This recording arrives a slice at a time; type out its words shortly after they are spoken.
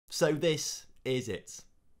So this is it.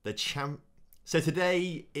 So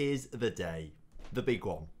today is the day, the big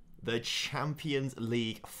one, the Champions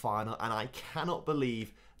League final, and I cannot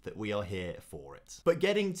believe that we are here for it. But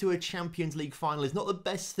getting to a Champions League final is not the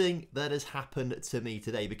best thing that has happened to me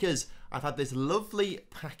today, because I've had this lovely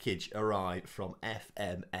package arrive from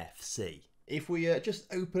FMFC. If we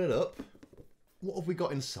just open it up, what have we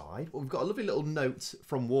got inside? Well, we've got a lovely little note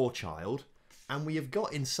from Warchild, and we have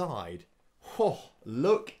got inside, oh,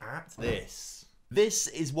 look at this. This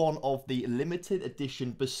is one of the limited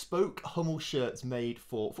edition bespoke Hummel shirts made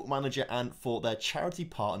for Football Manager and for their charity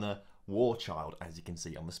partner, Warchild, as you can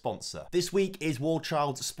see on the sponsor. This week is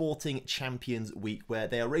Warchild's Sporting Champions Week, where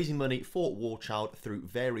they are raising money for Warchild through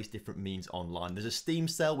various different means online. There's a Steam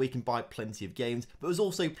sale where you can buy plenty of games, but there's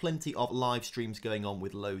also plenty of live streams going on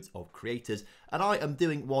with loads of creators. And I am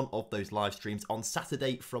doing one of those live streams on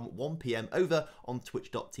Saturday from 1 PM over on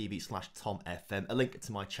twitch.tv/TomFM. A link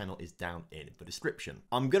to my channel is down in the description.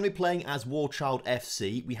 I'm going to be playing as Warchild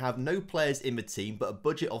FC. We have no players in the team, but a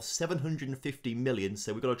budget of 750 million,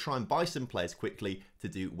 so we've got to try and buy some players quickly to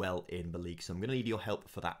do well in the league. So I'm going to need your help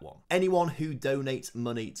for that one. Anyone who donates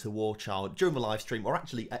money to Warchild during the live stream, or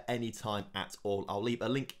actually at any time at all, I'll leave a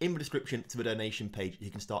link in the description to the donation page. You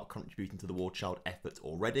can start contributing to the Warchild effort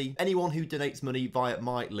already. Anyone who donates money via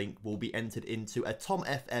my link will be entered into a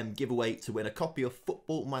TomFM giveaway to win a copy of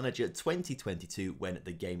Football Manager 2022 when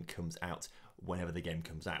the game comes out. Whenever the game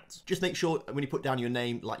comes out. Just make sure when you put down your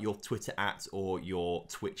name, like your Twitter @ or your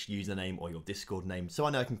Twitch username or your Discord name, so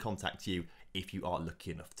I know I can contact you if you are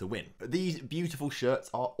lucky enough to win. These beautiful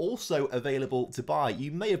shirts are also available to buy.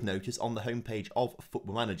 You may have noticed on the homepage of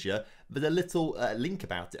Football Manager, there's a little link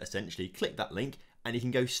about it essentially. Click that link and you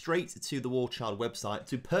can go straight to the Warchild website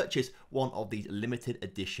to purchase one of these limited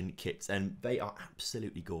edition kits, and they are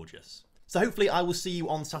absolutely gorgeous. So hopefully I will see you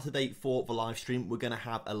on Saturday for the live stream. We're going to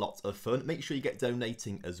have a lot of fun. Make sure you get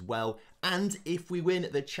donating as well. And if we win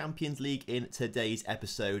the Champions League in today's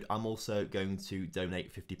episode, I'm also going to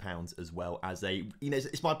donate £50 as well as a,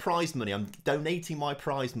 it's my prize money. I'm donating my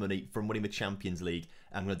prize money from winning the Champions League.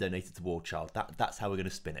 I'm going to donate it to Warchild. That's how we're going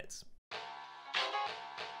to spin it.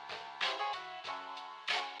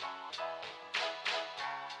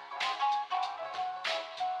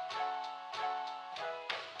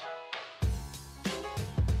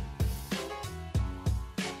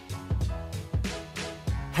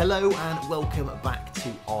 Hello and welcome back to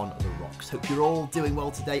On The Rocks. Hope you're all doing well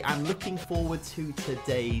today. I'm looking forward to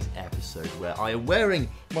today's episode where I am wearing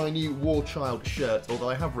my new Warchild shirt, although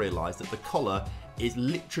I have realised that the collar is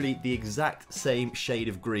literally the exact same shade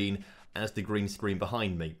of green as the green screen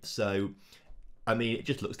behind me. So, I mean, it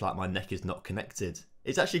just looks like my neck is not connected.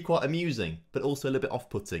 It's actually quite amusing, but also a little bit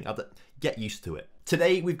off-putting. Get used to it.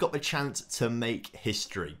 Today, we've got the chance to make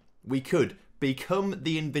history. We could become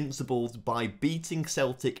the Invincibles by beating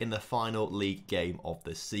Celtic in the final league game of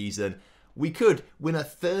the season. We could win a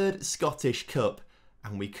third Scottish Cup,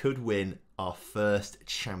 and we could win our first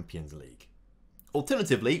Champions League.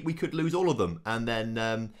 Alternatively, we could lose all of them, and then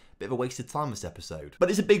a bit of a waste of time this episode.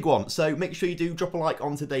 But it's a big one, so make sure you do drop a like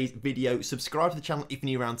on today's video, subscribe to the channel if you're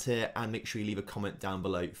new around here, and make sure you leave a comment down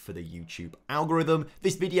below for the YouTube algorithm.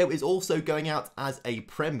 This video is also going out as a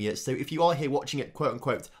premiere, so if you are here watching it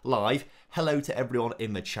quote-unquote live, hello to everyone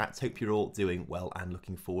in the chat. Hope you're all doing well and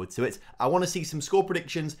looking forward to it. I want to see some score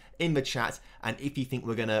predictions in the chat, and if you think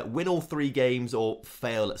we're going to win all 3 games or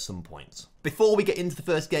fail at some point. Before we get into the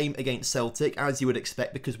first game against Celtic, as you would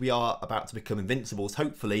expect, because we are about to become Invincibles,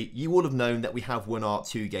 hopefully, you would have known that we have won our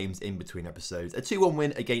 2 games in between episodes. A 2-1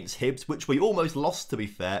 win against Hibs, which we almost lost, to be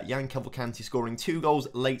fair. Jan Cavalcanti scoring 2 goals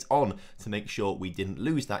late on to make sure we didn't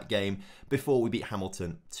lose that game before we beat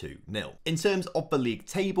Hamilton 2-0. In terms of the league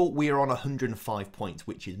table, we are on 105 points,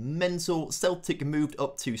 which is mental. Celtic moved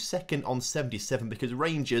up to second on 77 because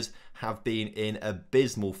Rangers have been in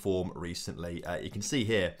abysmal form recently. You can see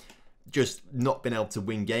here, just not been able to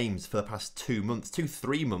win games for the past 2 months,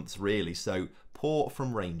 3 months really, so poor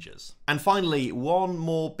from Rangers. And finally, one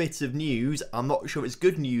more bit of news. I'm not sure it's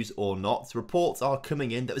good news or not. Reports are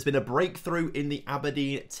coming in that there's been a breakthrough in the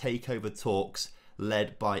Aberdeen takeover talks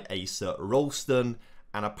led by Asa Ralston,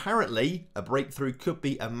 and apparently a breakthrough could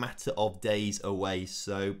be a matter of days away,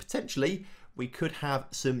 so potentially we could have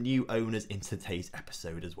some new owners in today's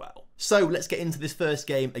episode as well. So let's get into this first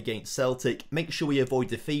game against Celtic. Make sure we avoid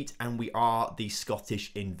defeat, and we are the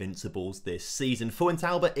Scottish Invincibles this season.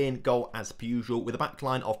 Fuentalba in goal as per usual, with a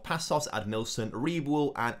backline of Passos, Admilson,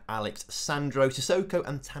 Reebwell and Alex Sandro. Sissoko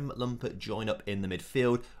and Tam Lumpert join up in the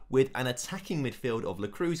midfield, with an attacking midfield of Le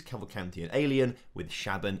Cruz, Cavalcanti and Alien, with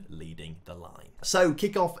Shaban leading the line. So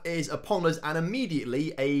kickoff is upon us, and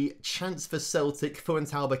immediately a chance for Celtic.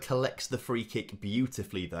 Fuentalba collects the free kick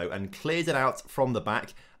beautifully though and clears it out from the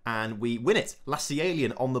back, and we win it.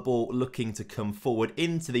 Alien on the ball, looking to come forward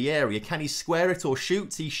into the area. Can he square it or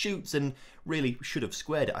shoot? He shoots and really should have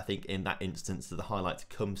squared it, I think, in that instance. So the highlight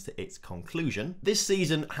comes to its conclusion. This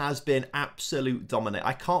season has been absolute dominate.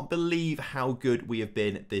 I can't believe how good we have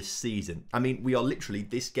been this season. I mean, we are literally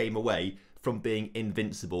this game away from being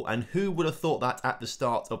invincible. And who would have thought that at the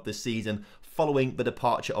start of the season, following the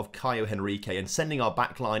departure of Caio Henrique and sending our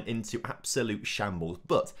backline into absolute shambles.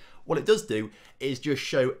 But what it does do is just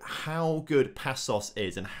show how good Passos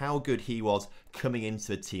is and how good he was coming into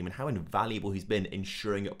the team and how invaluable he's been in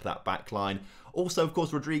shoring up that backline. Also, of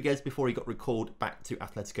course, Rodriguez, before he got recalled back to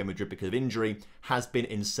Atletico Madrid because of injury, has been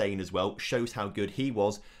insane as well. Shows how good he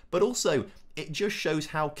was. But also, it just shows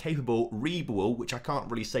how capable Rebuel, which I can't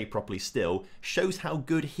really say properly still, shows how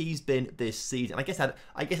good he's been this season. I guess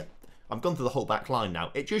I've gone through the whole back line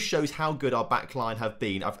now. It just shows how good our back line have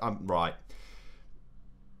been. I'm right.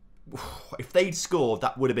 If they'd scored,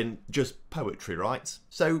 that would have been just poetry, right?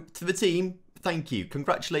 So, to the team, thank you.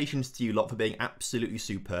 Congratulations to you lot for being absolutely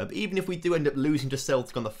superb. Even if we do end up losing to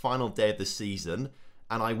Celtic on the final day of the season,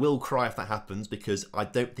 and I will cry if that happens because I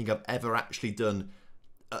don't think I've ever actually done...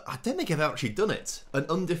 it. An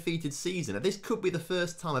undefeated season. This could be the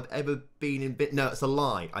first time I've ever been in... No, it's a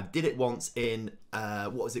lie. I did it once in...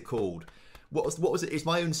 what was it called? What was it? It's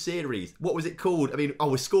my own series. What was it called? I mean,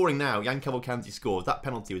 we're scoring now. Jan Cavalcanti scores. That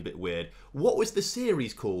penalty was a bit weird. What was the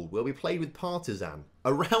series called where we played with Partizan?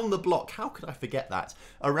 Around the Block. How could I forget that?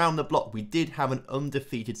 Around the Block. We did have an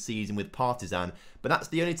undefeated season with Partizan, but that's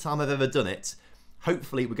the only time I've ever done it.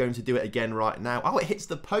 Hopefully, we're going to do it again right now. Oh, it hits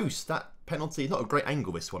the post. That penalty, not a great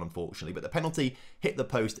angle, this one, unfortunately, but the penalty hit the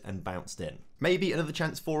post and bounced in. Maybe another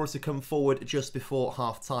chance for us to come forward just before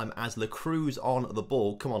half-time as Le Cruz on the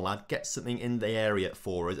ball. Come on, lad, get something in the area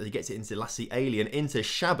for us as he gets it into Alien, into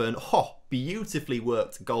Shaban. Oh, beautifully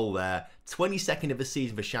worked goal there. 22nd of the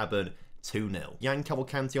season for Shaban. 2-0. Jan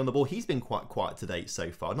Cavalcanti on the ball. He's been quite quiet to date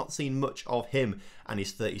so far. Not seen much of him and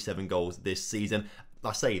his 37 goals this season.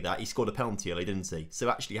 I say that, he scored a penalty early, didn't he? So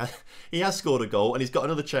actually, he has scored a goal and he's got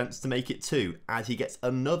another chance to make it 2 as he gets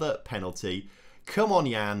another penalty. Come on,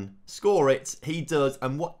 Jan, score it. He does.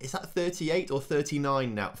 And what is that, 38 or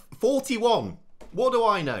 39 now? 41. What do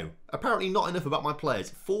I know? Apparently not enough about my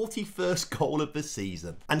players. 41st goal of the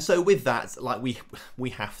season. And so with that, like we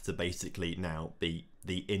have to basically now be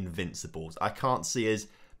the Invincibles. I can't see us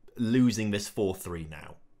losing this 4-3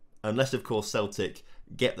 now. Unless, of course, Celtic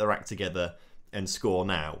get their act together and score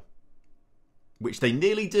now, which they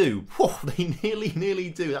nearly do. Whoa, they nearly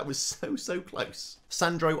do. That was so close.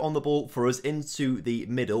 Sandro on the ball for us into the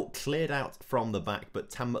middle, cleared out from the back, but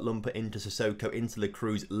Tambatlumpa into Sissoko, into Le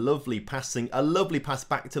Cruz. Lovely passing, a lovely pass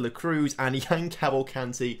back to Le Cruz, and Jan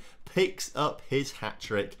Cavalcanti picks up his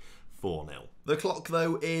hat-trick. 4-0. The clock,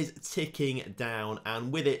 though, is ticking down,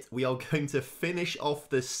 and with it, we are going to finish off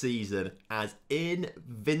the season as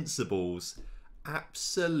Invincibles.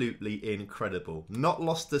 Absolutely incredible. Not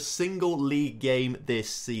lost a single league game this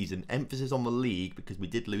season. Emphasis on the league because we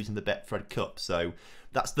did lose in the Betfred Cup. So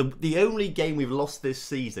that's the only game we've lost this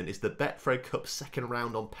season is the Betfred Cup second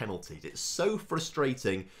round on penalties. It's so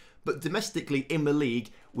frustrating. But domestically in the league,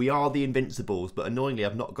 we are the Invincibles, but annoyingly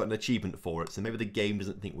I've not got an achievement for it, so maybe the game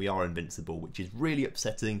doesn't think we are invincible, which is really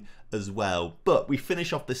upsetting as well. But we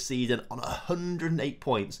finish off the season on 108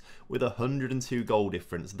 points with 102 goal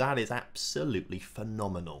difference. That is absolutely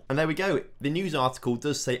phenomenal. And there we go. The news article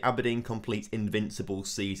does say Aberdeen complete invincible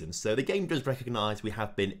season, so the game does recognise we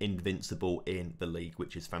have been invincible in the league,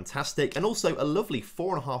 which is fantastic. And also a lovely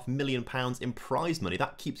 £4.5 million in prize money.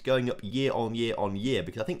 That keeps going up year on year on year,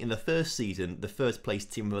 because I think in the first season, the first place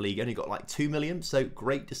team in the league only got like 2 million, so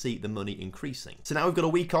great to see the money increasing. So now we've got a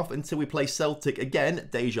week off until we play Celtic again,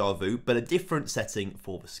 deja vu, but a different setting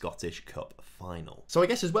for the Scottish Cup final. So I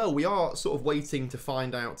guess as well, we are sort of waiting to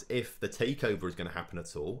find out if the takeover is going to happen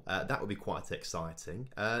at all. That would be quite exciting.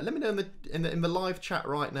 Let me know in the live chat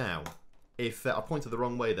right now if I pointed the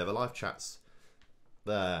wrong way there. The live chat's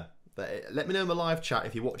there. Let me know in the live chat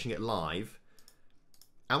if you're watching it live.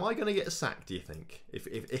 Am I going to get sacked, do you think? If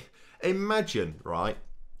imagine, right?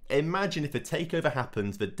 Imagine if a takeover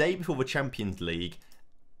happens the day before the Champions League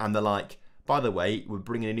and they're like, by the way, we're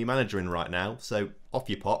bringing a new manager in right now, so off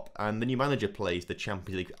you pop, and the new manager plays the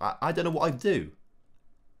Champions League. I don't know what I'd do.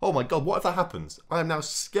 Oh my god, what if that happens? I am now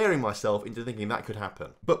scaring myself into thinking that could happen.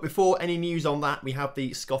 But before any news on that, we have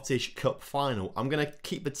the Scottish Cup final. I'm going to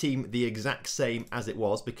keep the team the exact same as it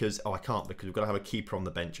was because, oh, I can't because we've got to have a keeper on the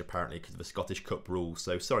bench apparently because of the Scottish Cup rules.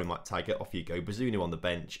 So sorry, Mike Tiger, off you go. Bazunu on the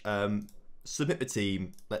bench. Submit the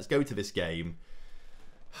team. Let's go to this game.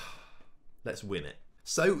 Let's win it.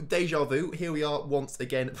 So, deja vu, here we are once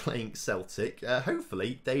again playing Celtic.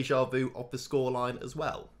 Hopefully, deja vu of the scoreline as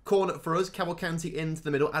well. Corner for us, Cavalcanti into the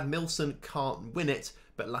middle. Admilson can't win it,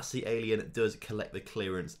 but Lassie Alien does collect the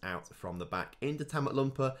clearance out from the back. Into Tamat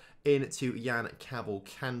Lumpa, into Jan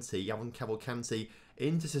Cavalcanti. Jan Cavalcanti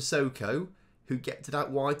into Sissoko, who gets it out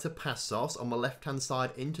wide to Passos on the left-hand side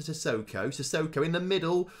into Sissoko. Sissoko in the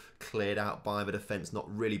middle, cleared out by the defence, not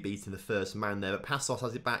really beating the first man there. But Passos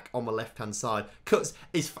has it back on the left-hand side. Cuts,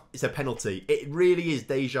 it's a penalty. It really is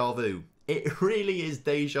deja vu. It really is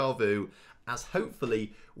deja vu, as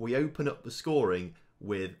hopefully we open up the scoring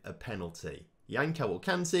with a penalty. Jan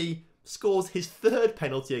Cavalcanti scores his third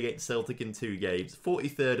penalty against Celtic in 2 games,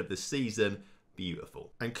 43rd of the season.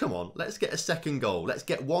 Beautiful. And come on, let's get a second goal. Let's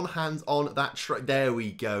get one hand on that there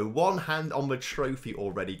we go. One hand on the trophy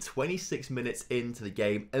already. 26 minutes into the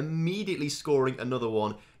game. Immediately scoring another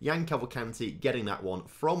one. Jan Cavalcanti getting that one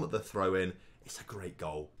from the throw-in. It's a great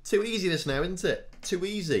goal. Too easy this now, isn't it? Too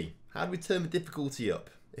easy. How do we turn the difficulty up?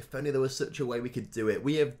 If only there was such a way we could do it.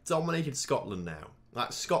 We have dominated Scotland now.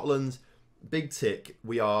 Like Scotland, big tick.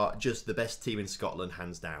 We are just the best team in Scotland,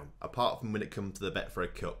 hands down. Apart from when it comes to the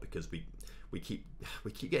Betfred Cup, because we keep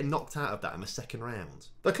getting knocked out of that in the second round.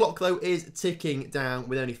 The clock, though, is ticking down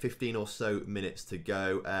with only 15 or so minutes to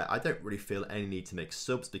go. I don't really feel any need to make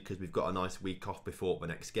subs because we've got a nice week off before the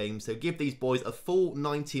next game. So give these boys a full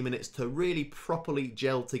 90 minutes to really properly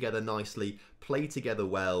gel together nicely, play together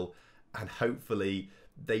well, and hopefully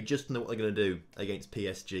they just know what they're going to do against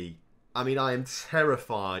PSG. I mean, I am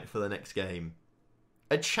terrified for the next game.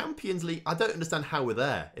 A Champions League, I don't understand how we're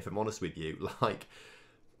there, if I'm honest with you. Like,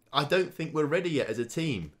 I don't think we're ready yet as a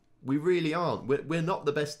team. We really aren't. We're not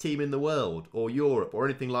the best team in the world or Europe or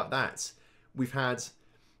anything like that. We've had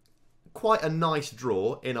quite a nice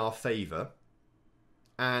draw in our favour.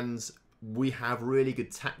 And we have really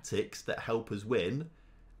good tactics that help us win.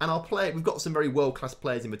 And we've got some very world-class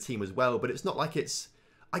players in the team as well. But it's not like it's...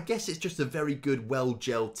 I guess it's just a very good,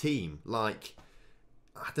 well-gelled team. Like,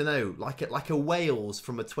 I don't know, like a Wales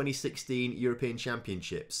from a 2016 European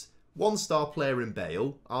Championships. 1-star player in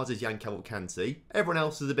Bale. Ours is Jan Cavalcanti. Everyone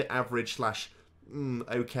else is a bit average /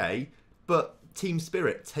 okay. But team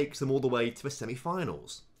spirit takes them all the way to the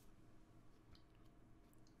semi-finals.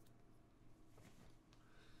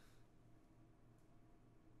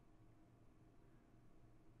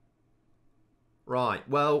 Right,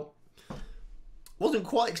 well, wasn't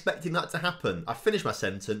quite expecting that to happen. I finished my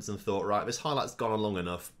sentence and thought, right, this highlight's gone on long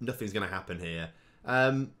enough. Nothing's going to happen here.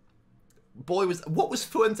 What was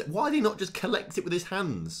Fuente? Why did he not just collect it with his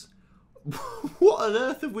hands? What on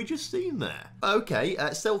earth have we just seen there? Okay,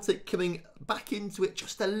 Celtic coming back into it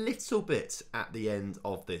just a little bit at the end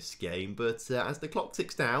of this game, but as the clock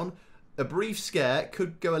ticks down, a brief scare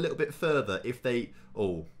could go a little bit further if they...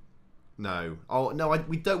 Oh, no. Oh, no,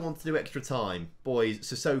 we don't want to do extra time. Boys,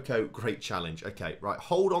 Sissoko, great challenge. Okay, right,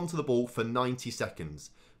 hold on to the ball for 90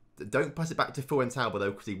 seconds. Don't pass it back to Fuentalba,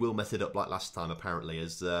 though, because he will mess it up like last time, apparently,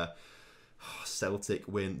 as... Celtic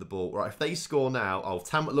win the ball. Right, if they score now, oh,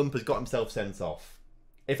 Tamat Lumpa's got himself sent off.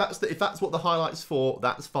 If that's what the highlight's for,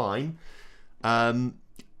 that's fine. Oh,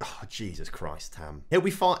 Jesus Christ, Tam. It'll be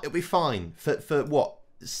fine. It'll be fine for what?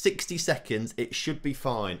 60 seconds. It should be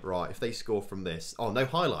fine. Right, if they score from this. Oh, no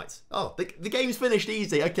highlights. Oh, the game's finished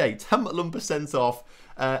easy. Okay, Tamat Lumpa sent off.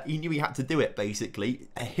 He knew he had to do it, basically.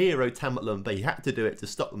 A hero, Tamat Lumpa. He had to do it to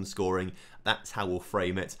stop them scoring. That's how we'll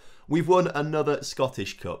frame it. We've won another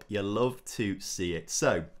Scottish Cup. You love to see it.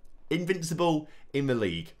 So, invincible in the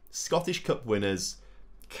league. Scottish Cup winners.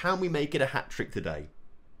 Can we make it a hat-trick today?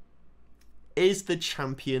 Is the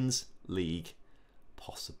Champions League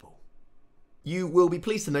possible? You will be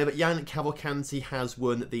pleased to know that Jan Cavalcanti has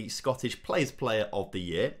won the Scottish Players Player of the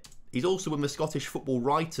Year. He's also won the Scottish Football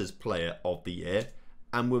Writers Player of the Year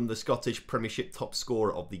and won the Scottish Premiership Top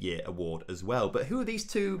Scorer of the Year award as well. But who are these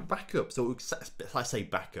two backups? Or I say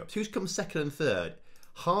backups. Who's come second and third?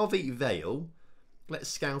 Harvey Vale. Let's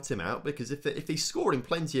scout him out because if he's scoring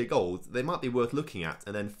plenty of goals, they might be worth looking at.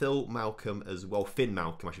 And then Phil Malcolm as well. Finn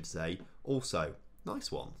Malcolm, I should say. Also,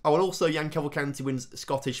 nice one. Oh, and also Jan Cavalcanti wins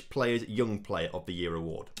Scottish Players Young Player of the Year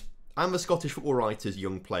award. And the Scottish Football Writers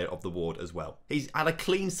Young Player of the Award as well. He's had a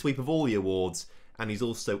clean sweep of all the awards. And he's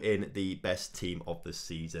also in the best team of the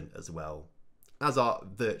season as well. as are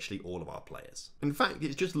virtually all of our players. In fact,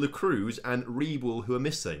 it's just Le Cruz and Rebull who are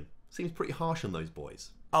missing. Seems pretty harsh on those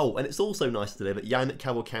boys. Oh, and it's also nice to know that Jan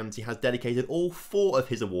Cavalcanti has dedicated all 4 of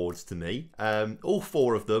his awards to me. All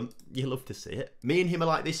 4 of them. You love to see it. Me and him are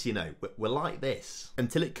like this, you know. We're like this.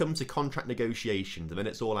 Until it comes to contract negotiations, and then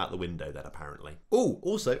it's all out the window then, apparently. Oh,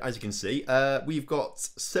 also, as you can see, we've got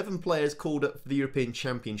 7 players called up for the European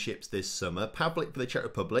Championships this summer. Pavlik for the Czech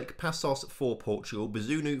Republic, Passos for Portugal,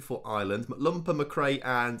 Bazunu for Ireland, McLumper, McRae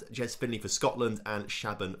and Jez Finley for Scotland, and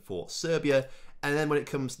Shaban for Serbia. And then when it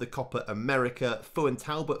comes to the Copa America, Fuan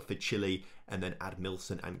Talbot for Chile, and then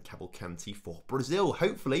Admilson and Cavalcanti for Brazil.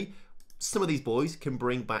 Hopefully, some of these boys can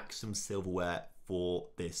bring back some silverware for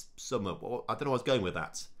this summer. Well, I don't know where I was going with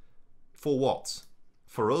that. For what?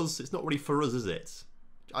 For us? It's not really for us, is it?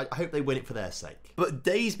 I hope they win it for their sake. But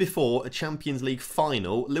days before a Champions League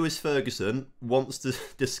final, Lewis Ferguson wants to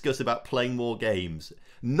discuss about playing more games.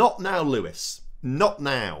 Not now, Lewis. Not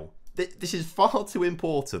now. This is far too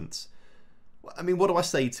important. I mean, what do I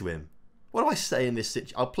say to him? What do I say in this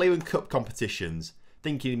situation? I'll play in cup competitions,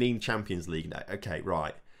 thinking you mean Champions League now. Okay,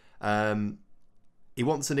 right. He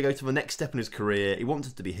wants him to go to the next step in his career. He wants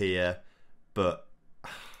us to be here. But,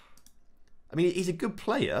 I mean, he's a good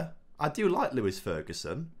player. I do like Lewis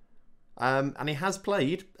Ferguson. And he has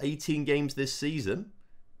played 18 games this season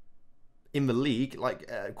in the league, like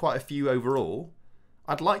quite a few overall.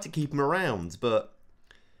 I'd like to keep him around, but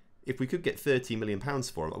if we could get £13 million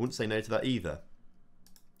for him, I wouldn't say no to that either.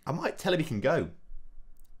 I might tell him he can go.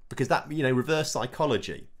 Because that, you know, reverse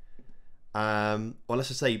psychology. Or let's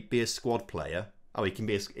just say be a squad player. Oh,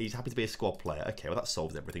 he's happy to be a squad player. Okay, well that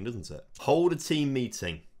solves everything, doesn't it? Hold a team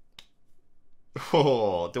meeting.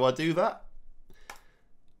 Oh, do I do that?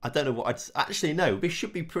 I don't know what I'd... Actually, no. This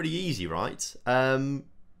should be pretty easy, right?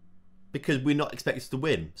 Because we're not expected to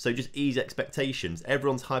win. So just ease expectations.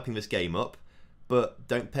 Everyone's hyping this game up. But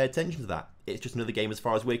don't pay attention to that. It's just another game as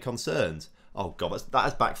far as we're concerned. Oh, God, that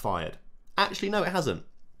has backfired. Actually, no, it hasn't.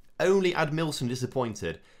 Only Admilson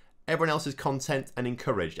disappointed. Everyone else is content and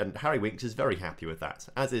encouraged. And Harry Winks is very happy with that.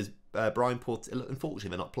 As is Brian Port. Unfortunately,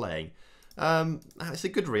 they're not playing. It's a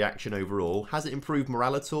good reaction overall. Has it improved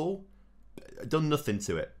morale at all? Done nothing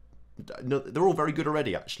to it. No, they're all very good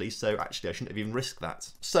already, actually, so actually I shouldn't have even risked that.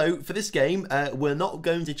 So for this game, we're not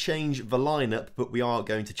going to change the lineup, but we are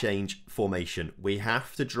going to change formation. We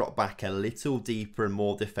have to drop back a little deeper and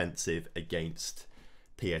more defensive against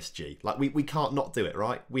PSG. Like, we can't not do it,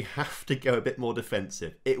 right? We have to go a bit more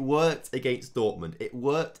defensive. It worked against Dortmund. It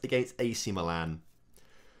worked against AC Milan.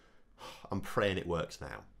 I'm praying it works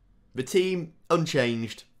now. The team,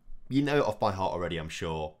 unchanged. You know it off by heart already, I'm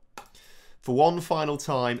sure. For one final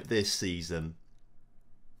time this season,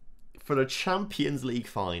 for the Champions League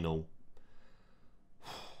final.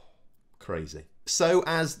 Crazy. So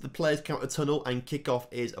as the players come out the tunnel and kickoff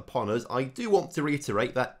is upon us, I do want to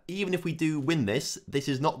reiterate that even if we do win this, this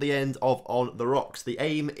is not the end of On The Rocks. The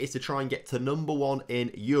aim is to try and get to #1 in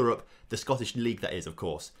Europe, the Scottish League that is, of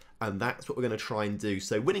course. And that's what we're going to try and do.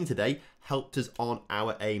 So winning today helped us on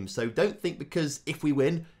our aim. So don't think because if we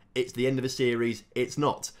win, it's the end of a series. It's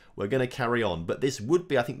not. We're going to carry on. But this would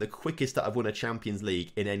be, I think, the quickest that I've won a Champions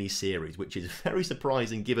League in any series, which is very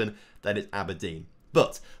surprising given that it's Aberdeen.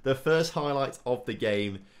 But the first highlight of the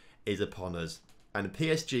game is upon us. And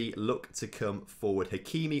PSG look to come forward.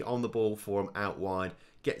 Hakimi on the ball for him out wide.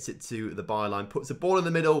 Gets it to the byline. Puts the ball in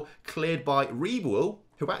the middle. Cleared by Rebull,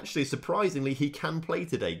 who actually, surprisingly, he can play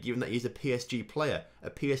today, given that he's a PSG player. A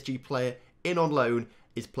PSG player in on loan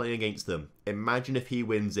is playing against them. Imagine if he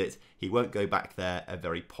wins it. He won't go back there. A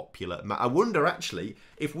very popular... I wonder, actually,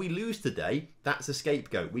 if we lose today, that's a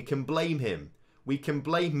scapegoat. We can blame him. We can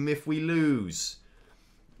blame him if we lose.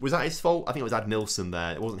 Was that his fault? I think it was Admilson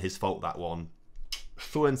there. It wasn't his fault, that one.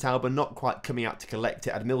 Fuentauber not quite coming out to collect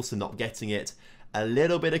it. Admilson not getting it. A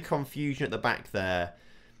little bit of confusion at the back there.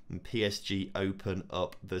 And PSG open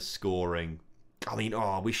up the scoring. I mean,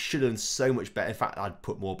 oh, we should have done so much better. In fact, I'd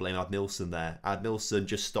put more blame on Admilson there. Admilson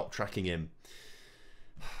just stopped tracking him.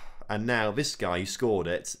 And now this guy who scored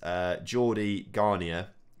it, Jordi Garnier,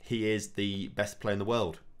 he is the best player in the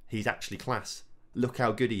world. He's actually class. Look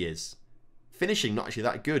how good he is. Finishing, not actually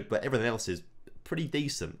that good, but everything else is pretty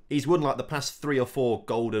decent. He's won like the past 3 or 4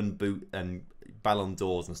 Golden Boot and Ballon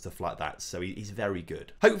d'Ors and stuff like that, so he's very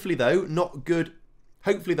good. Hopefully though, not good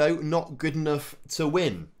enough to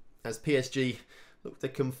win, as PSG look to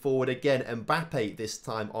come forward again. Mbappe this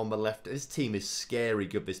time on the left. This team is scary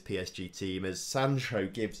good, this PSG team, as Sancho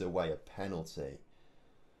gives away a penalty.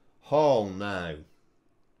 Oh no.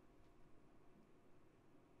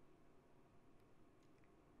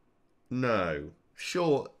 No.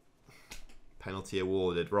 Sure. Penalty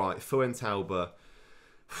awarded. Right, Fuentalba.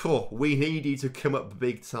 Oh, we need you to come up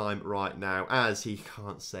big time right now as he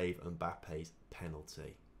can't save Mbappe's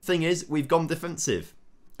penalty. Thing is, we've gone defensive.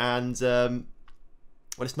 And, well,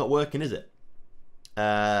 it's not working, is it?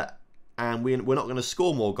 And we're not going to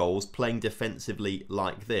score more goals playing defensively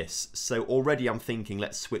like this. So already I'm thinking,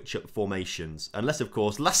 let's switch up formations. Unless, of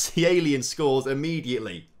course, Lassie Alien scores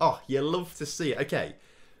immediately. Oh, you love to see it. Okay,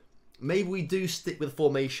 maybe we do stick with the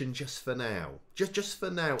formation just for now. Just for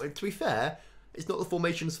now. And to be fair, it's not the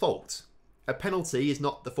formation's fault. A penalty is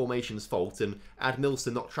not the formation's fault. And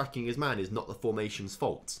Admilson not tracking his man is not the formation's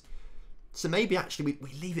fault. So maybe actually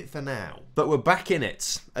we leave it for now. But we're back in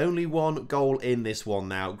it. Only one goal in this one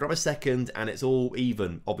now. Grab a second and it's all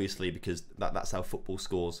even, obviously, because that's how football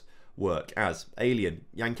scores work. As Alien,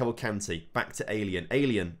 Jan Cavalcanti, back to Alien.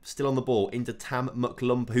 Alien, still on the ball, into Tam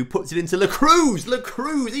McLump, who puts it into La Cruz. La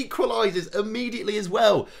Cruz equalises immediately as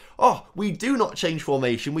well. Oh, we do not change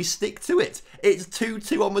formation. We stick to it. It's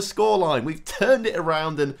 2-2 on the scoreline. We've turned it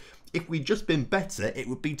around, and if we'd just been better, it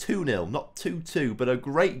would be 2-0, not 2-2, but a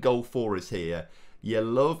great goal for us here. You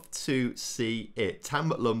love to see it. Tam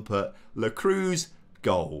McLump, La Cruz,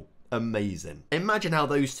 goal. Amazing. Imagine how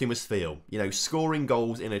those two must feel, you know, scoring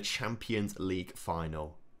goals in a Champions League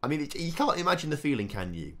final. I mean, you can't imagine the feeling,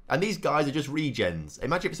 can you? And these guys are just regens.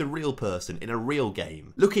 Imagine if it's a real person in a real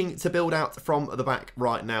game. Looking to build out from the back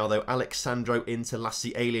right now, though. Alexandro into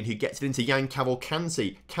Lassie Alien, who gets it into Jan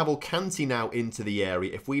Cavalcanti. Cavalcanti now into the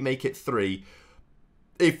area. If we make it 3,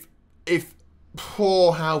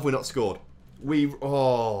 how have we not scored?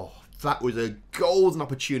 That was a golden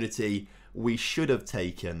opportunity we should have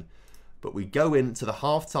taken. But we go into the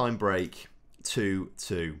half-time break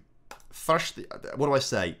 2-2. Thrash, what do I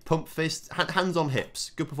say? Pump fist, hands on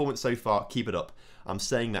hips. Good performance so far. Keep it up. I'm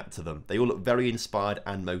saying that to them. They all look very inspired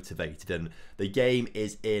and motivated, and the game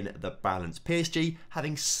is in the balance. PSG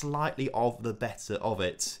having slightly of the better of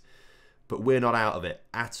it, but we're not out of it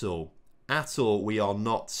at all. At all, we are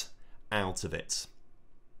not out of it.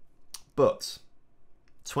 But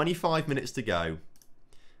 25 minutes to go.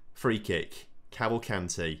 Free kick.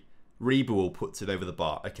 Cavalcanti. Rebull puts it over the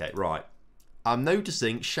bar. Okay, right. I'm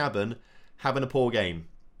noticing Shaban having a poor game.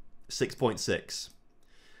 6.6.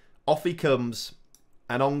 Off he comes,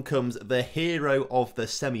 and on comes the hero of the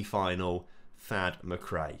semi-final, Thad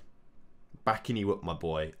McRae. Backing you up, my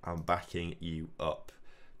boy. I'm backing you up.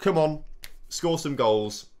 Come on, score some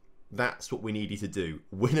goals. That's what we need you to do.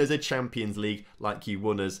 Win us a Champions League like you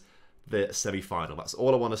won us the semi-final. That's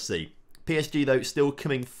all I want to see. PSG, though, still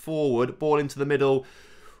coming forward. Ball into the middle.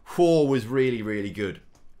 4 was really, really good.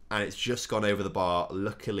 And it's just gone over the bar,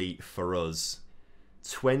 luckily for us.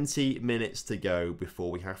 20 minutes to go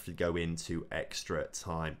before we have to go into extra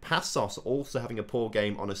time. Passos also having a poor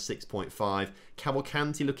game on a 6.5.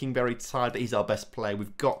 Cavalcanti looking very tired, but he's our best player.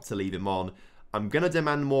 We've got to leave him on. I'm going to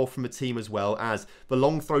demand more from the team as well, as the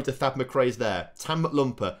long throw to Thad McRae's there. Tam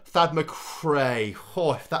McLump, Thad McRae.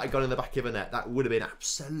 Oh, if that had gone in the back of the net, that would have been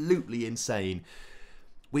absolutely insane.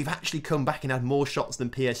 We've actually come back and had more shots than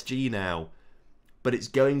PSG now. But it's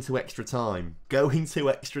going to extra time. Going to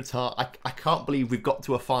extra time. I can't believe we've got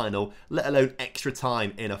to a final, let alone extra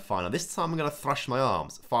time in a final. This time I'm going to thrash my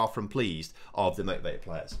arms, far from pleased, of the motivated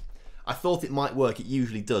players. I thought it might work. It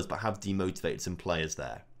usually does, but I have demotivated some players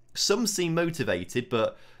there. Some seem motivated,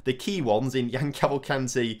 but the key ones in Jan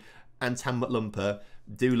Cavalcanti and Tam McLump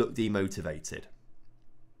do look demotivated.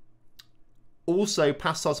 Also,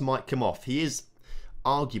 Passos might come off. He is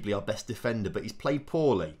arguably our best defender, but he's played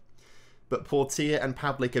poorly. But Portier and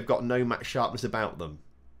Pavlik have got no match sharpness about them.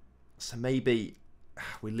 So maybe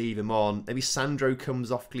we leave him on. Maybe Sandro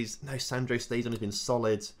comes off. No, Sandro stays on. He's been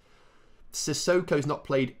solid. Sissoko's not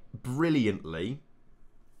played brilliantly.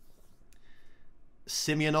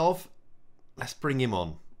 Simeonov, let's bring him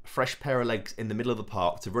on. Fresh pair of legs in the middle of the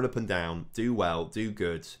park to run up and down. Do well, do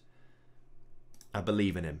good. I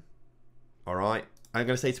believe in him. All right. I'm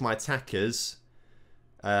going to say to my attackers,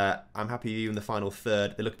 I'm happy with you in the final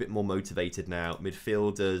third. They look a bit more motivated now.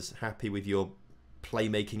 Midfielders, happy with your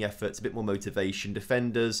playmaking efforts, a bit more motivation.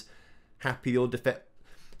 Defenders, happy with your defense.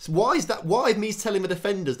 So why is that? Why me telling the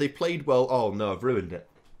defenders they played well? Oh no, I've ruined it.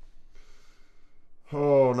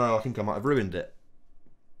 Oh no, I think I might have ruined it.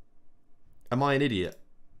 Am I an idiot?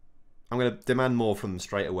 I'm going to demand more from them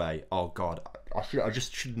straight away. Oh god, I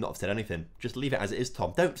just should not have said anything. Just leave it as it is,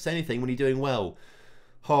 Tom. Don't say anything when you're doing well.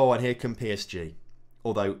 Oh, and here come PSG.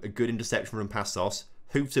 Although a good interception from Passos,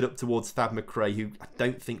 hoops it up towards Thad McRae, who I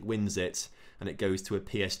don't think wins it, and it goes to a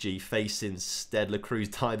PSG face instead. La Cruz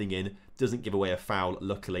diving in, doesn't give away a foul,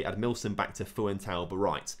 luckily. Admilson back to Fuentalba,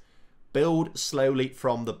 right. Build slowly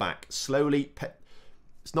from the back. Slowly.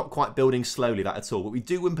 It's not quite building slowly, that at all. But we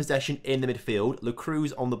do win possession in the midfield. Le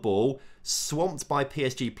Cruz on the ball. Swamped by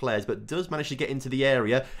PSG players, but does manage to get into the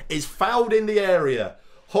area. Is fouled in the area.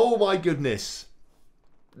 Oh, my goodness.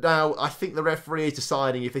 Now, I think the referee is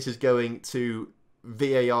deciding if this is going to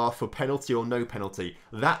VAR for penalty or no penalty.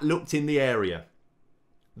 That looked in the area.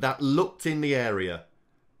 That looked in the area.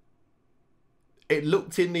 It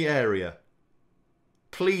looked in the area.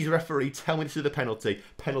 Please, referee, tell me this is the penalty.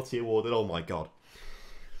 Penalty awarded. Oh, my God.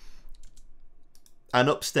 And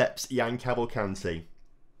up steps Jan Cavalcanti.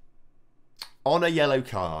 On a yellow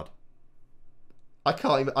card. I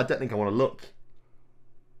don't think I want to look.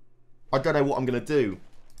 I don't know what I'm going to do.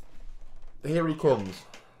 Here he comes.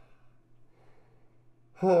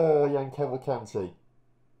 Oh, Jan Cavalcanti.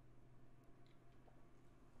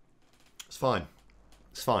 It's fine.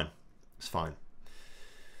 It's fine. It's fine.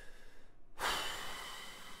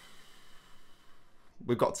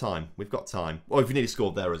 We've got time. We've got time. Oh, if you nearly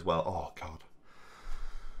scored there as well. Oh, God.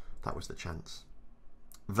 That was the chance.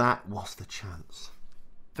 That was the chance.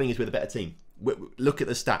 Thing is, we're the better team. Look at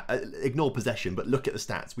the stat. Ignore possession, but look at the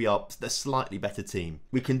stats. We are the slightly better team.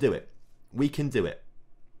 We can do it. We can do it.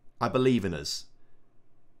 I believe in us.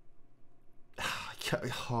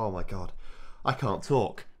 Oh, my God. I can't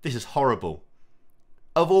talk. This is horrible.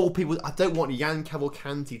 Of all people, I don't want Jan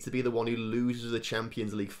Cavalcanti to be the one who loses the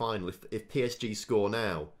Champions League final if PSG score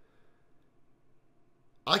now.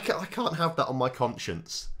 I can't have that on my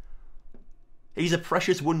conscience. He's a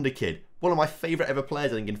precious wonder kid. One of my favourite ever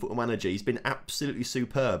players, I think, in Football Manager. He's been absolutely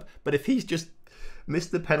superb. But if he's just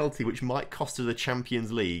missed the penalty, which might cost us the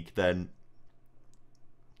Champions League, then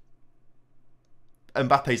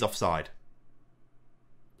Mbappe's offside.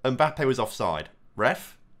 Mbappe was offside.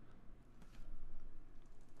 Ref?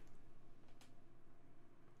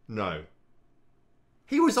 No.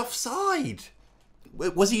 He was offside.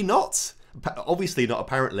 Was he not? Obviously not,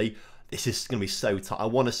 apparently. This is going to be so tight. I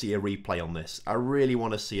want to see a replay on this. I really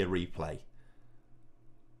want to see a replay.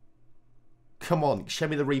 Come on, show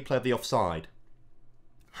me the replay of the offside.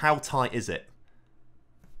 How tight is it?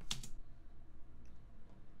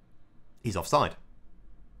 He's offside.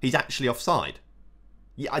 He's actually offside.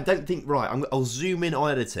 Yeah, I don't think... Right, I'll zoom in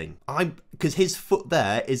on editing. Because his foot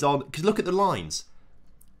there is on... Because look at the lines.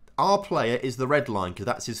 Our player is the red line because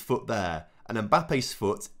that's his foot there. And Mbappe's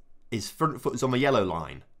foot, his front foot is on the yellow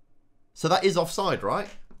line. So that is offside, right?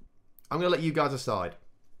 I'm going to let you guys decide.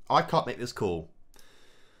 I can't make this call.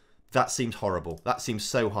 That seems horrible. That seems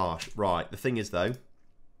so harsh. Right, the thing is, though,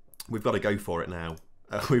 we've got to go for it now.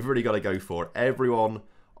 We've really got to go for it. Everyone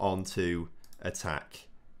onto attack.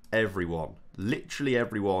 Everyone. Literally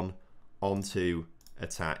everyone onto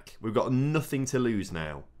attack. We've got nothing to lose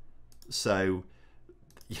now. So,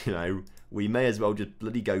 you know, we may as well just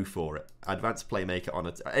bloody go for it. Advanced playmaker on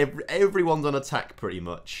attack. Everyone's on attack, pretty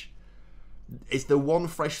much. It's the one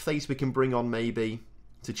fresh face we can bring on, maybe,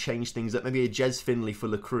 to change things up. Maybe a Jez Finley for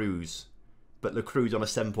Le Cruz. But Le Cruz on a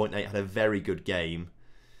 7.8 had a very good game.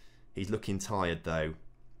 He's looking tired, though.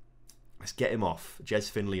 Let's get him off.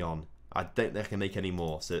 Jez Finley on. I don't think I can make any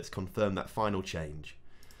more, so let's confirm that final change.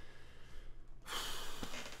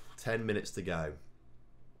 10 minutes to go.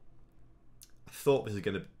 I thought this was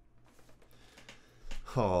going to...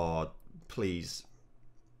 Oh, please.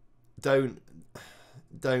 Don't...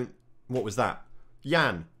 What was that?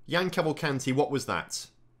 Jan Cavalcanti, what was that?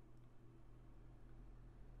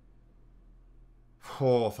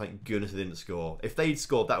 Oh, thank goodness they didn't score. If they'd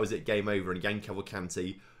scored, that was it, game over, and Jan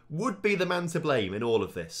Cavalcanti would be the man to blame in all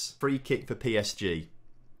of this. Free kick for PSG.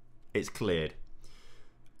 It's cleared.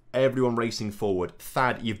 Everyone racing forward.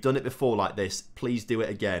 Thad, you've done it before like this. Please do it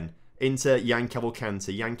again. Into Jan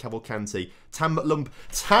Cavalcanti. Jan Cavalcanti. Tam McLumper.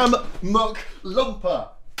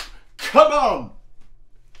 Come on!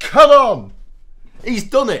 Come on! He's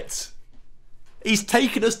done it. He's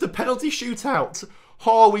taken us to penalty shootout.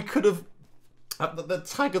 Oh, we could have... The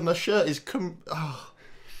tag on the shirt is...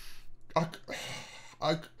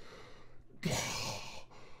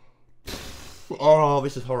 Oh,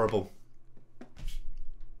 this is horrible.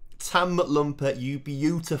 Tam McLumper, you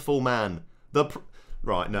beautiful man.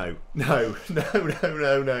 Right, no. No.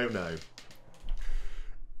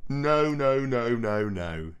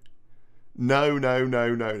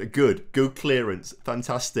 Good clearance.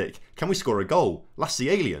 Fantastic. Can we score a goal? That's the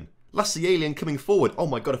alien. Coming forward. Oh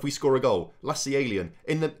my God, if we score a goal. That's the alien.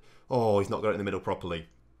 Oh, he's not got it in the middle properly.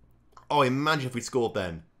 Oh, imagine if we scored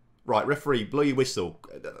then. Right, referee, blow your whistle.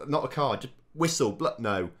 Not a card, just whistle.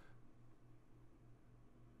 No.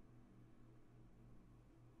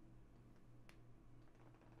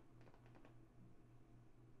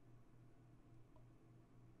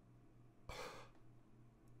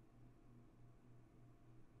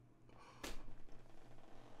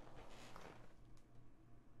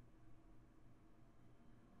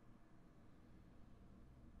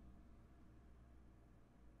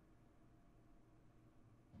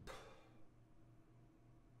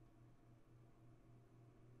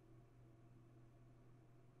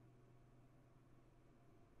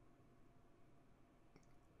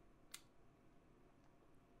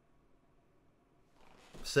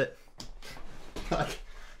 Sit.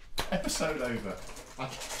 Episode over.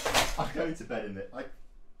 I go to bed in it.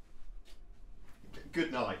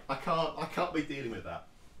 Good night. I can't be dealing with that.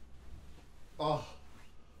 Oh.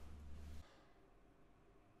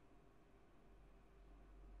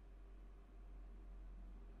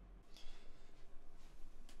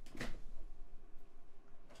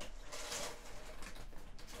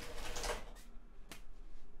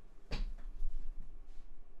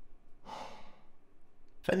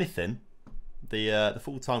 If anything, the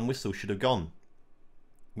full-time whistle should have gone.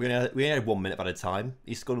 We only had 1 minute at a time.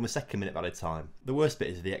 He scored him a second minute at a time. The worst bit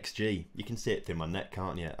is the XG. You can see it through my neck,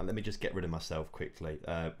 can't you? And let me just get rid of myself quickly.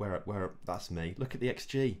 Where that's me. Look at the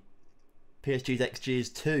XG. PSG's XG is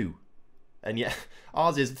 2. And yet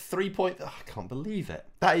ours is 3 point... Oh, I can't believe it.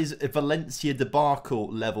 That is Valencia debacle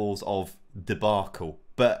levels of debacle.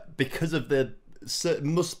 But because of the...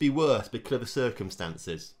 must be worse because of the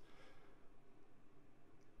circumstances.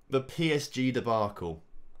 The PSG debacle.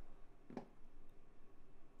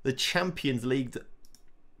 The Champions League...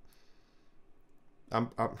 I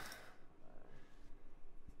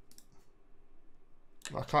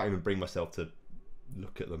can't even bring myself to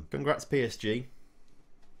look at them. Congrats PSG.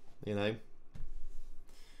 You know.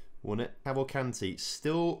 Won it. Cavalcanti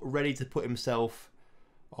still ready to put himself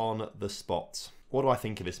on the spot. What do I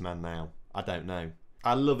think of this man now? I don't know.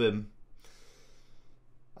 I love him.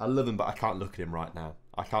 I love him, but I can't look at him right now.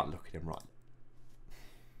 I can't look at him right now.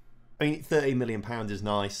 I mean, £13 million is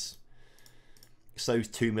nice. So's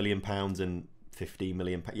 £2 million and £15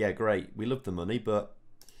 million. Yeah, great. We love the money, but...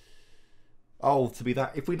 Oh, to be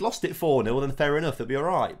that... If we'd lost it 4-0, then fair enough, it'd be all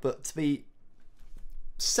right. But to be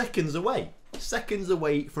seconds away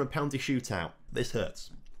from a penalty shootout, this hurts.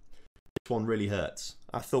 This one really hurts.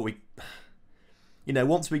 I thought we... You know,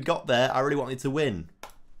 once we got there, I really wanted to win.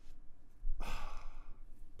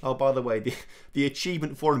 Oh, by the way, the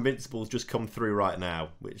achievement for Invincible's just come through right now,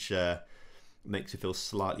 which makes me feel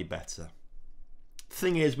slightly better.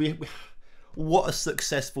 Thing is, what a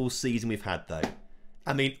successful season we've had, though.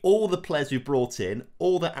 I mean, all the players we've brought in,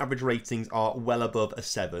 all the average ratings are well above a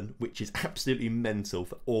 7, which is absolutely mental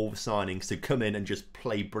for all the signings to come in and just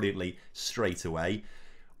play brilliantly straight away.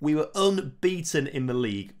 We were unbeaten in the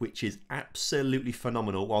league, which is absolutely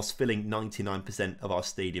phenomenal, whilst filling 99% of our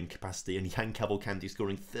stadium capacity, and Jan Cavalcanti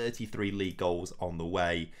scoring 33 league goals on the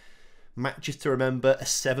way. Matches to remember: a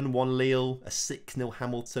 7-1 Lille, a 6-0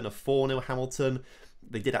 Hamilton, a 4-0 Hamilton.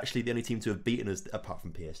 They did actually the only team to have beaten us, apart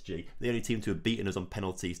from PSG, the only team to have beaten us on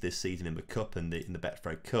penalties this season in the Cup and in the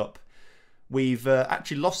Betfred Cup. We've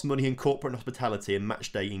actually lost money in corporate and hospitality and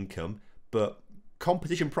match day income, but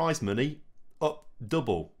competition prize money up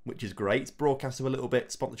double, which is great. Broadcasting a little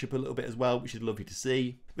bit, sponsorship a little bit as well, which is lovely to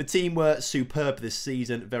see. The team were superb this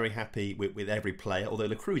season, very happy with every player, although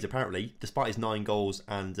Le Cruz apparently, despite his 9 goals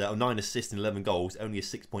and 9 assists and 11 goals, only a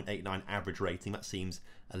 6.89 average rating. That seems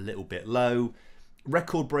a little bit low.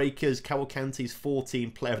 Record breakers: Cavalcanti's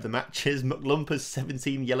 14 player of the matches, McLumpers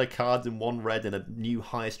 17 yellow cards and 1 red, and a new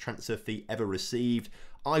highest transfer fee ever received.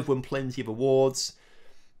 I've won plenty of awards.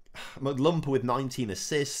 McLumper with 19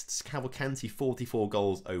 assists, Cavalcanti 44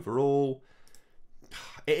 goals overall.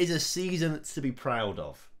 It is a season to be proud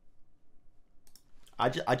of.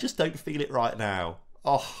 I just don't feel it right now.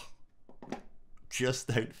 Oh, just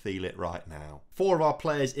don't feel it right now. 4 of our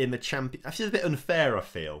players in the champion... Actually, it's a bit unfair, I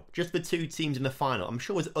feel. Just the 2 teams in the final. I'm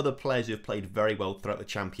sure there's other players who have played very well throughout the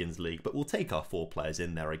Champions League, but we'll take our 4 players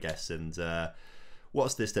in there, I guess. And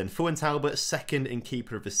what's this then? Fuentalbert, 2nd in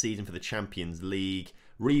keeper of the season for the Champions League.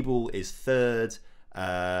 Riebel is 3rd,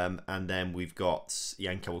 and then we've got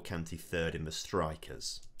Jan Cavalcanti 3rd in the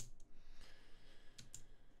strikers.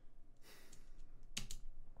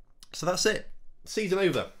 So that's it. Season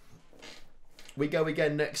over. We go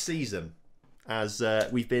again next season, as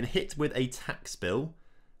we've been hit with a tax bill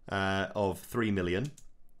of 3 million,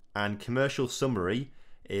 and commercial summary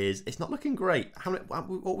is it's not looking great.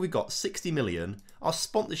 What we got? 60 million. Our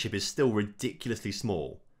sponsorship is still ridiculously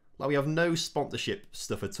small. Like, we have no sponsorship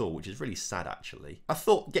stuff at all, which is really sad, actually. I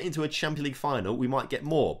thought getting to a Champions League final, we might get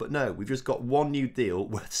more, but no, we've just got 1 new deal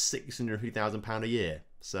worth £650,000 a year.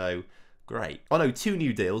 So, great. Oh no, 2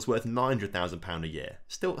 new deals worth £900,000 a year.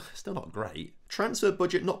 Still not great. Transfer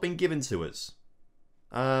budget not been given to us.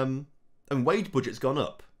 And wage budget's gone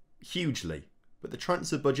up hugely, but the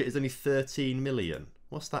transfer budget is only 13 million.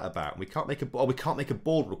 What's that about? We can't make a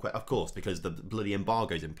board request, of course, because the bloody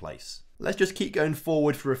embargo's in place. Let's just keep going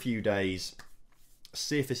forward for a few days.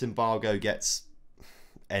 See if this embargo gets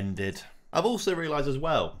ended. I've also realised as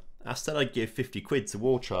well, I said I'd give 50 quid to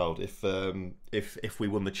Warchild if we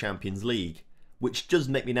won the Champions League. which does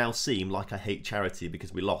make me now seem like I hate charity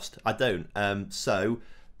because we lost. I don't. So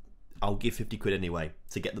I'll give 50 quid anyway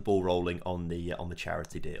to get the ball rolling on the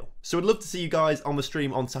charity deal. So I'd love to see you guys on the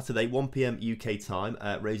stream on Saturday, 1 PM UK time,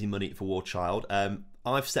 raising money for War Child.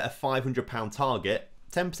 I've set a £500 target,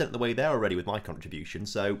 10% of the way there already with my contribution,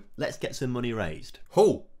 so let's get some money raised.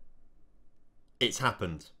 Oh! It's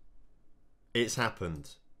happened. It's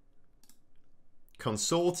happened.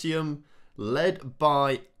 Consortium led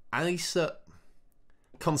by Asa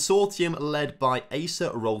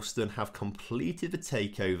Ralston have completed the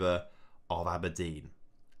takeover of Aberdeen.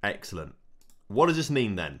 Excellent. What does this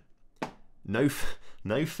mean then? No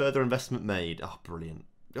further investment made. Oh, brilliant.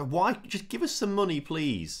 Why? Just give us some money,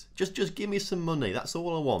 please. Just give me some money. That's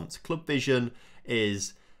all I want. Club vision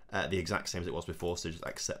is the exact same as it was before, so just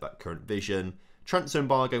accept that current vision. Transfer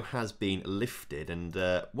embargo has been lifted, and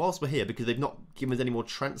whilst we're here, because they've not given us any more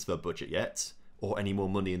transfer budget yet, or any more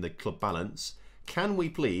money in the club balance, can we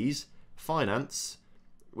please finance?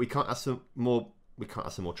 We can't ask for more. We can't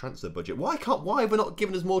ask for more transfer budget. Why have we not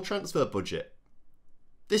given us more transfer budget?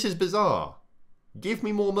 This is bizarre. Give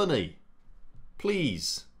me more money,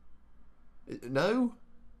 please. No.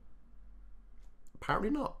 Apparently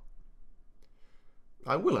not.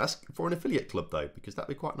 I will ask for an affiliate club though, because that'd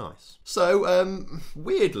be quite nice. So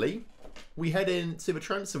weirdly, we head into the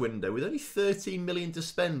transfer window with only 13 million to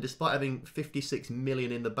spend, despite having 56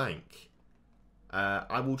 million in the bank.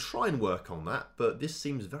 I will try and work on that, but this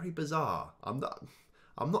seems very bizarre. I'm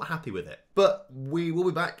not happy with it. But we will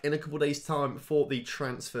be back in a couple of days' time for the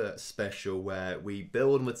transfer special, where we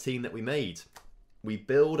build on the team that we made. We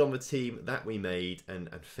build on the team that we made, and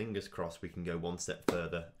fingers crossed we can go one step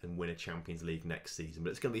further and win a Champions League next season.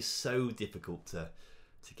 But it's going to be so difficult to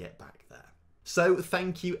get back there. So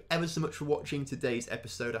thank you ever so much for watching today's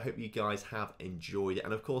episode. I hope you guys have enjoyed it.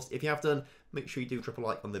 And of course, if you have done, make sure you do drop a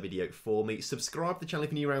like on the video for me. Subscribe to the channel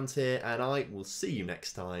if you're new around here, and I will see you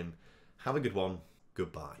next time. Have a good one.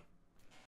 Goodbye.